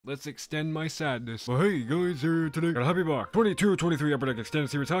Let's extend my sadness. Well, hey guys, here today got a happy box. 22-23 Upper Deck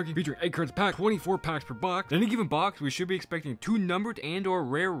Extended Series Hockey featuring 8 cards pack, 24 packs per box. In any given box, we should be expecting 2 numbered and or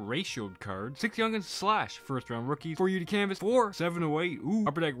rare ratioed cards, 6 youngguns / first round rookies, 4 UD canvas, 4 708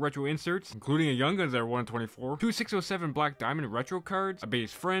 Upper Deck retro inserts, including a youngguns that are 1/24, 2 607 black diamond retro cards, a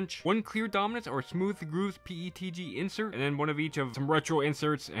base French, 1 clear dominance or smooth grooves PETG insert, and then 1 of each of some retro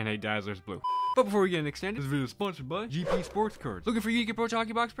inserts and a Dazzler's blue. But before we get extended, this video is sponsored by GP Sports Cards. Looking for unique approach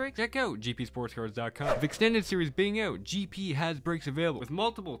hockey box breaks? Check out gpsportscards.com. With extended series being out, GP has breaks available with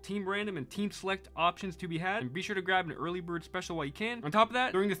multiple team random and team select options to be had, and be sure to grab an early bird special while you can. On top of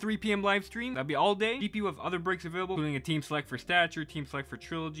that, during the 3 PM live stream, that'll be all day, GP will have other breaks available, including a team select for stature, team select for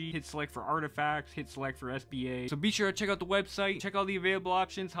trilogy, hit select for artifacts, hit select for SBA. So be sure to check out the website, check all the available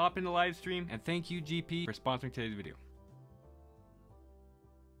options, hop in the live stream, and thank you GP for sponsoring today's video.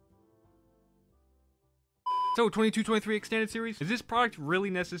 So, 22-23 Extended Series. Is this product really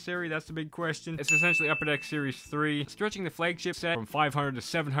necessary? That's the big question. It's essentially Upper Deck Series 3, stretching the flagship set from 500 to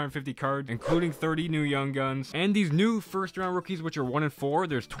 750 cards, including 30 new Young Guns. And these new first round rookies, which are 1 and 4,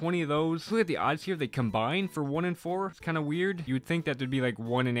 there's 20 of those. Look at the odds here, they combine for 1 and 4. It's kind of weird. You would think that there'd be like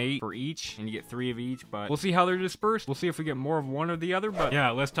 1 and 8 for each, and you get 3 of each, but we'll see how they're dispersed. We'll see if we get more of one or the other, but yeah,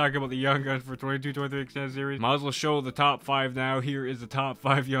 let's talk about the Young Guns for 22-23 Extended Series. Might as well show the top 5 now. Here is the top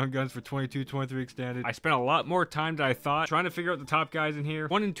 5 Young Guns for 22-23 Extended. I spent a lot more time than I thought trying to figure out the top guys in here.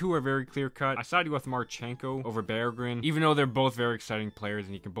 1 and 2 are very clear cut. I sided with Marchenko over Berggren, even though they're both very exciting players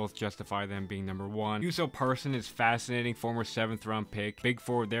and you can both justify them being number 1. Juuso Parson is fascinating, former 7th round pick. Big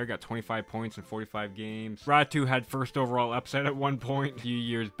forward there, got 25 points in 45 games. Ratu had first overall upset at one point a few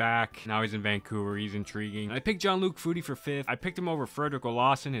years back. Now he's in Vancouver, he's intriguing. And I picked Jean-Luc Foudy for 5th. I picked him over Frederick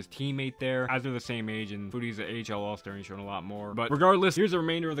Olausson, his teammate there, as they're the same age, and Foudy's an AHL All-Star and he's shown a lot more. But regardless, here's the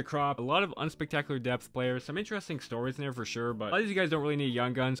remainder of the crop. A lot of unspectacular depth players, some interesting stories in there for sure, but a lot of these guys don't really need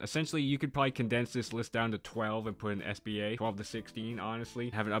Young Guns. Essentially, you could probably condense this list down to 12 and put in SBA, 12 to 16, honestly.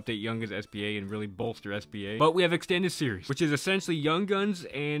 Have an update Young Guns SBA and really bolster SBA. But we have Extended Series, which is essentially Young Guns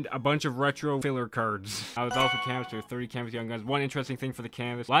and a bunch of retro filler cards. I was also canvas, there are 30 canvas Young Guns. One interesting thing for the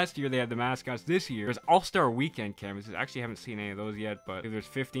canvas, last year they had the mascots. This year, there's All-Star Weekend canvases. I actually haven't seen any of those yet, but there's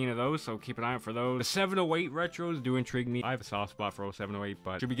 15 of those, so keep an eye out for those. The 708 retros do intrigue me. I have a soft spot for 0708,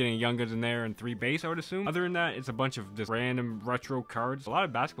 but should be getting Young Guns in there and 3 base, I would assume. Other than that, it's a bunch of just random retro cards. A lot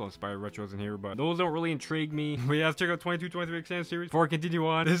of basketball inspired retros in here, but those don't really intrigue me. But yeah, let's check out 22-23 Extended Series. Before I continue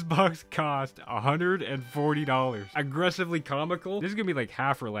on, this box cost $140. Aggressively comical. This is gonna be like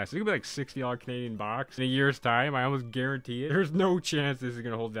half or less. It's gonna be like $60 Canadian box in a year's time. I almost guarantee it. There's no chance this is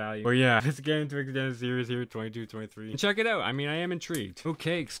gonna hold value. But yeah, let's get into Extended Series here, 22-23. And check it out. I mean, I am intrigued.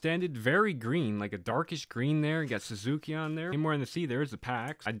 Okay, extended, very green, like a darkish green there. You got Suzuki on there. Anywhere in the sea, there's the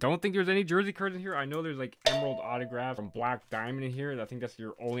packs. I don't think there's any jersey cards in here. I know there's like Emerald autograph from Black Diamond in here. I think that's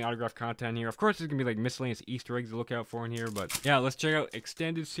your only autograph content here. Of course, there's gonna be like miscellaneous Easter eggs to look out for in here, but yeah, let's check out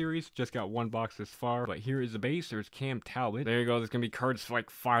Extended Series. Just got 1 box this far, but here is the base. There's Cam Talbot. There you go. There's gonna be cards like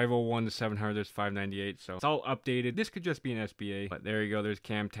 501 to 700. There's 598, so it's all updated. This could just be an SBA, but there you go. There's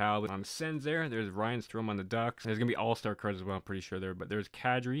Cam Talbot on the Sens there. There's Ryan Strome on the Ducks. There's gonna be All-Star cards as well, I'm pretty sure there, but there's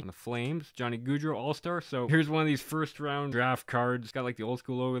Kadri on the Flames. Johnny Gaudreau All-Star. So here's one of these first round draft cards. It's got like the old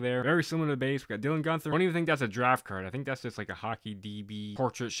school logo there. Very similar to the base. We got Dylan Gunther. I don't even think that's a draft card. I think that's just like a hockey DB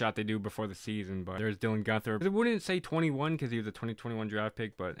portrait shot they do before the season, but there's Dylan Gunther. It wouldn't say 21 because he was a 2021 draft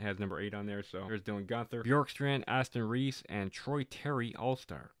pick, but it has number 8 on there, so there's Dylan Gunther. Bjorkstrand, Aston Reese, and Troy Terry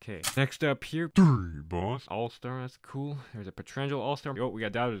All-Star. Okay, next up here, 3 boss All-Star. That's cool. There's a Petrangelo All-Star. Oh, we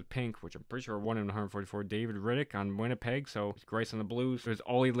got Dazzler's pink, which I'm pretty sure 1 in 144. David Riddick on Winnipeg, so it's Grace on the Blues. There's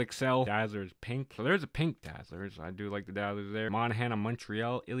Ollie Lixell. Dazzler's pink. So there's a pink Dazzlers. I do like the Dazzlers there. Monahan on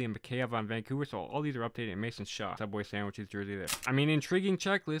Montreal. Ilya Mikheyev on Vancouver, so all these are updated. And Mason Shaw, Subway Sandwiches jersey there. I mean, intriguing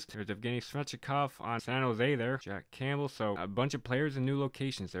checklist. There's Evgeny Svechnikov on San Jose there. Jack Campbell. So a bunch of players in new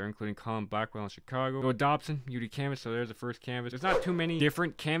locations there, including Colin Blackwell in Chicago. Noah Dobson, UD canvas. So there's the first canvas. There's not too many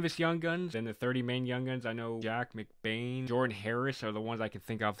different canvas Young Guns than the 30 main Young Guns. I know Jack McBain, Jordan Harris are the ones I can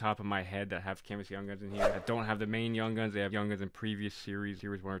think off the top of my head that have canvas Young Guns in here. That don't have the main Young Guns. They have Young Guns in previous series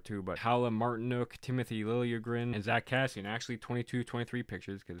 1 or 2. But Hala Martinuk, Timothy Liljegren, and Zach Cassian. Actually 22-23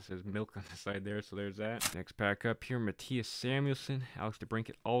 pictures because it says milk on the side there. So there's that. Next pack up here, Matthias Samuelson, Alex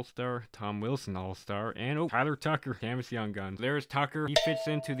DeBrincat All-Star, Tom Wilson All-Star, and Tyler Tucker, canvas Young Guns. There's Tucker. He fits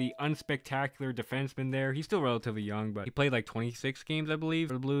into the unspectacular defenseman there. He's still relatively young, but he played like 26 games, I believe,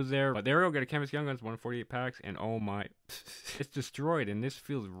 for the Blues there. But there we go, got a canvas Young Guns, 148 packs, and oh my, it's destroyed, and this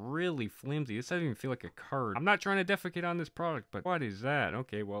feels really flimsy. This doesn't even feel like a card. I'm not trying to defecate on this product, but what is that?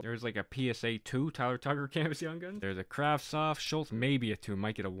 Okay, well, there's like a PSA 2 Tyler Tucker canvas Young Guns. There's a Kraft Soft Schultz, maybe a 2,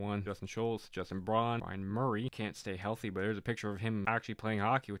 might get a 1. Justin Schultz, Justin Braun, gone. Ryan Murray can't stay healthy, but there's a picture of him actually playing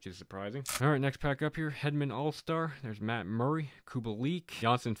hockey, which is surprising. All right, next pack up here, Hedman All-Star. There's Matt Murray, Kubalik,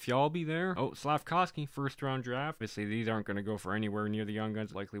 Johnson Fjallby there. Oh, Slavkovsky, first round draft. Obviously, these aren't going to go for anywhere near the Young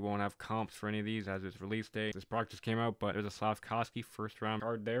Guns. Likely won't have comps for any of these as its release date. This product just came out, but there's a Slavkovsky first round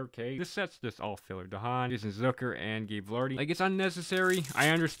card there. Okay, this set's just all filler. Dahan, Jason Zucker, and Gabe Lardy. Like, it's unnecessary. I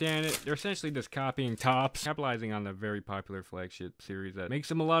understand it. They're essentially just copying Topps, capitalizing on the very popular flagship series that makes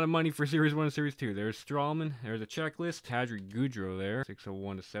them a lot of money for Series 1 and Series 2. There's Strawman. There's a checklist. Tadri Goudreau there.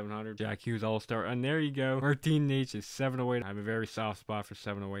 601 to 700. Jack Hughes All-Star. And there you go. Martin Necas 708. I have a very soft spot for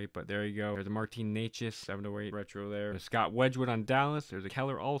 708, but there you go. There's a Martin Necas 708 retro there. There's Scott Wedgwood on Dallas. There's a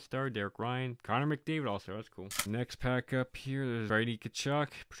Keller All-Star. Derek Ryan. Connor McDavid All-Star. That's cool. Next pack up here, there's Brady Tkachuk,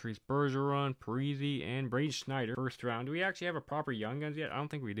 Patrice Bergeron, Parisi, and Brady Schneider. First round. Do we actually have a proper Young Guns yet? I don't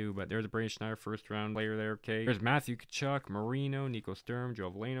think we do, but there's a Brady Schneider first round player there. Okay. There's Matthew Tkachuk, Marino, Nico Sturm,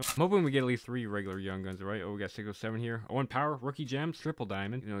 Joe Veleno. I'm hoping we get at least 3 regular Young Guns, right? Oh, we got 607 here. Owen Power, Rookie Gems, Triple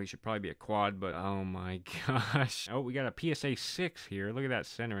Diamond. You know, he should probably be a quad, but oh my gosh. Oh, we got a PSA 6 here. Look at that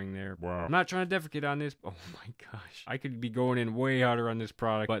centering there. Wow. I'm not trying to defecate on this. Oh my gosh. I could be going in way harder on this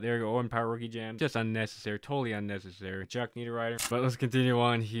product, but there you go. Owen Power, Rookie Gems. Just unnecessary. Totally unnecessary. Chuck Niederreiter. But let's continue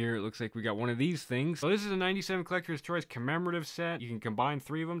on here. It looks like we got one of these things. So this is a 97 Collector's Choice commemorative set. You can combine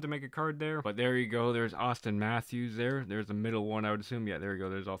 3 of them to make a card there. But there you go. There's Austin Matthews there. There's the middle one, I would assume. Yeah, there you go.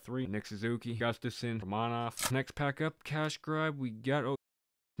 There's all 3. Nick Suzuki, Gustafson, Romanov. Next pack up, Cash Grab. We got...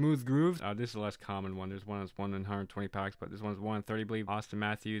 Smooth Grooves. This is a less common one. There's one that's 1 in 120 packs, but this one's 1 in 30, I believe. Austin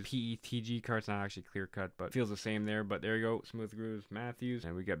Matthews. PETG card's not actually clear cut, but feels the same there. But there you go. Smooth Grooves, Matthews.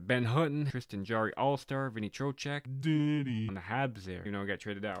 And we got Ben Hutton, Tristan Jarry All-Star, Vinny Trocheck. Diddy. On the Habs there. You know, got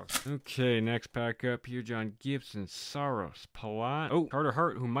traded out. Okay, next pack up here. John Gibson, Saros, Palat. Oh, Carter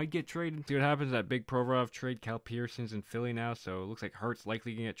Hart, who might get traded. See what happens. That big Provorov trade. Cal Pearson's in Philly now, so it looks like Hart's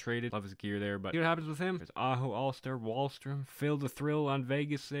likely gonna get traded. Love his gear there, but see what happens with him. There's Aho All-Star, Wallstrom, Phil the Thrill on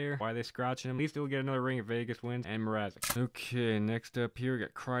Vegas there. Why they scratching him? At least he'll get another ring if Vegas wins. And Mrazek. Okay, next up here, we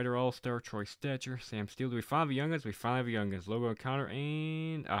got Kreider All-Star, Troy Stetcher, Sam Steele. Do we finally have a Young Guns? We finally have a Young Guns. Logo encounter,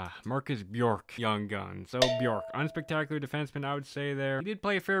 and Marcus Bjork Young Gun. So Bjork, unspectacular defenseman, I would say there. He did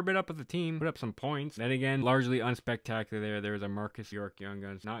play a fair bit up with the team, put up some points. Then again, largely unspectacular there. There's a Marcus Bjork Young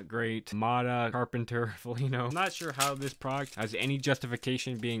Guns. Not great. Mata, Carpenter, Foligno. I'm not sure how this product has any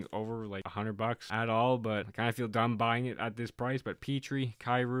justification being over like $100 at all, but I kind of feel dumb buying it at this price. But Petrie,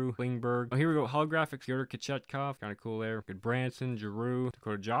 Kyrou, Klingberg. Oh, here we go. Holographics, Fyodor Kachetkov. Kind of cool there. Good Branson, Giroux,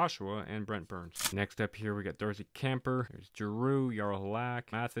 Dakota Joshua, and Brent Burns. Next up here, we got Darcy Kemper. There's Giroux, Jarl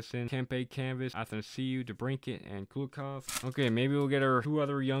Halak, Matheson, Kempe, Canvas, Athanasiou, DeBrincat, and Kulikov. Okay, maybe we'll get our 2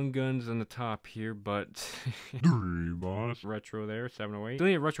 other Young Guns on the top here, but... boss. Retro there, 708. Still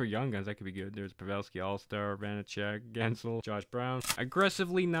need a retro Young Guns. That could be good. There's Pavelski All-Star, Vanacek, Gensel, Josh Brown.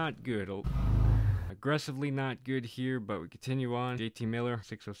 Aggressively not good. Aggressively not good here, but we continue on. JT Miller,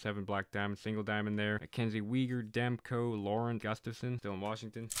 607 Black Diamond, single diamond there. Mackenzie Weegar, Demko, Lauren Gustafson, still in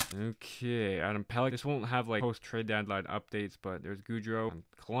Washington. Okay, Adam Pellick. This won't have like post-trade deadline updates, but there's Goudreau,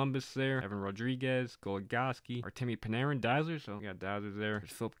 Columbus there. Evan Rodriguez, Goligoski, Artemi Panarin, Dazzler. So we got Dazzlers there.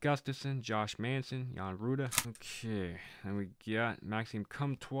 There's Philip Gustafson, Josh Manson, Jan Ruda. Okay, and we got Maxime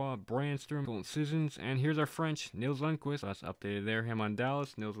Comtois, Brandstrom, Colton Sissons, and here's our French, Nils Lundqvist. So that's updated there. Him on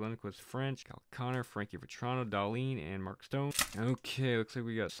Dallas. Nils Lundqvist, French. Cal Connor, Frankie Vetrano, Darlene, and Mark Stone. Okay, looks like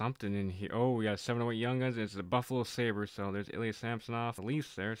we got something in here. Oh, we got 708 Young Guns. It's the Buffalo Sabres. So there's Ilya Samsonov, the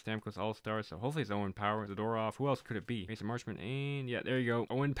Leafs there, Stamkos All-Star. So hopefully it's Owen Power, Zadorov. Who else could it be? Mason Marchment, and yeah, there you go.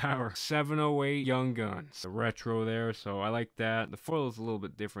 Owen Power, 708 Young Guns. The retro there, so I like that. The foil is a little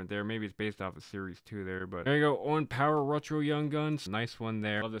bit different there. Maybe it's based off of Series 2 there, but there you go. Owen Power, retro Young Guns. Nice one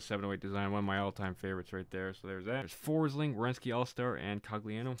there. Love the 708 design. One of my all-time favorites right there. So there's that. There's Forsling, Wierenski All-Star, and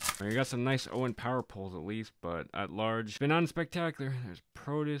Cogliano. You got some nice Owen Power pulls at least, but at large, been unspectacular. There's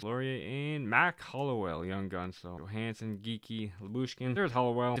Protus, Laurier, and Mac Hollowell Young Guns. So Johansson, Geeky, Labushkin. There's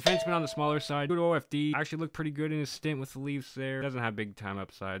Hollowell. Defenseman on the smaller side. Good OFD. Actually looked pretty good in his stint with the Leafs there. Doesn't have big time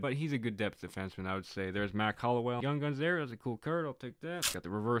upside, but he's a good depth defenseman, I would say. There's Mac Hollowell Young Guns there. That's a cool card. I'll take that. Got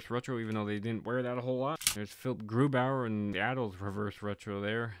the reverse retro, even though they didn't wear that a whole lot. There's Philip Grubauer and Seattle's reverse retro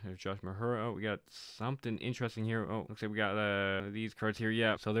there. There's Josh Mahura. Oh, we got something interesting here. Oh, looks like we got these cards here.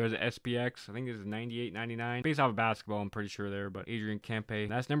 Yeah, so there's a SPX. I think this is 98.99. Based off of basketball, I'm pretty sure there, but Adrian Kempe.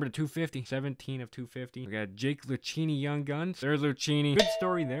 That's number to 250. 17 of 250. We got Jake Lucchini Young Guns. There's Lucchini. Good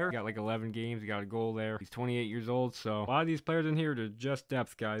story there. Got like 11 games. He got a goal there. He's 28 years old, so a lot of these players in here, they're just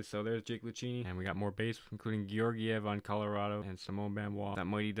depth guys. So there's Jake Lucchini. And we got more base, including Georgiev on Colorado and Simone Benoit. That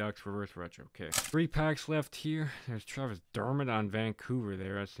Mighty Ducks reverse retro. Okay. 3 packs left here. There's Travis Dermott on Vancouver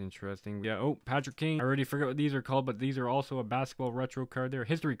there. That's interesting. Yeah, oh, Patrick Kane. I already forgot what these are called, but these are also a basketball retro card there.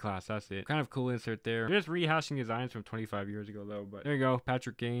 History class, that's it. Kind of cool insert there. They're just rehashing designs from 25 years ago though, but there you go.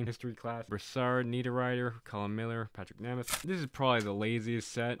 Patrick Kane, history class, Broussard, Niederreiter, Colin Miller, Patrick Nemeth. This is probably the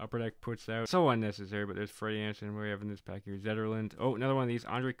laziest set Upper Deck puts out. So unnecessary, but there's Freddie Anderson. We have in this pack here Zetterlund. Oh, another one of these,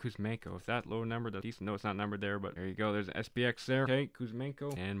 Andrei Kuzmenko. If that low number, that's decent. No, it's not numbered there, but there you go. There's an SBX there. Okay,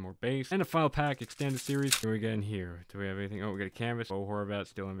 Kuzmenko, and more base. And a final pack, extended series. What do we get in here? Do we have anything? Oh, we got a canvas. Bo Horvat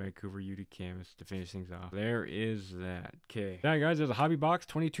still in Vancouver, UD canvas to finish things off. There is that. Okay. Yeah, guys, there's a hobby box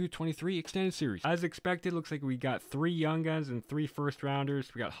 22-23 extended series. As expected, looks like we got 3 young guns and 3 first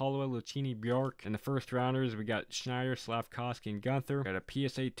rounders. We got Holloway, Lucchini, Bjork. And the first rounders, we got Schneider, Slavkovsky, and Gunther. We got a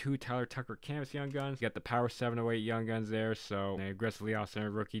PSA 2 Tyler Tucker canvas young guns. We got the Power 708 young guns there. So they aggressively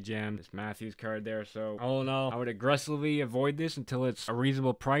off-center rookie gem. This Matthews card there. So all in all, I would aggressively avoid this until it's a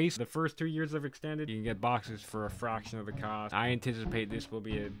reasonable price. The first 2 years of extended, you can get boxes for a fraction of the cost. I anticipate this will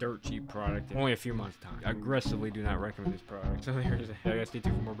be a dirt cheap product in only a few months time. Aggressively do not recommend this product. So there's it. Yeah, guys, stay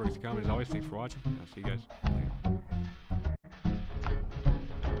tuned for more breaks to come. As always, thanks for watching. I'll see you guys.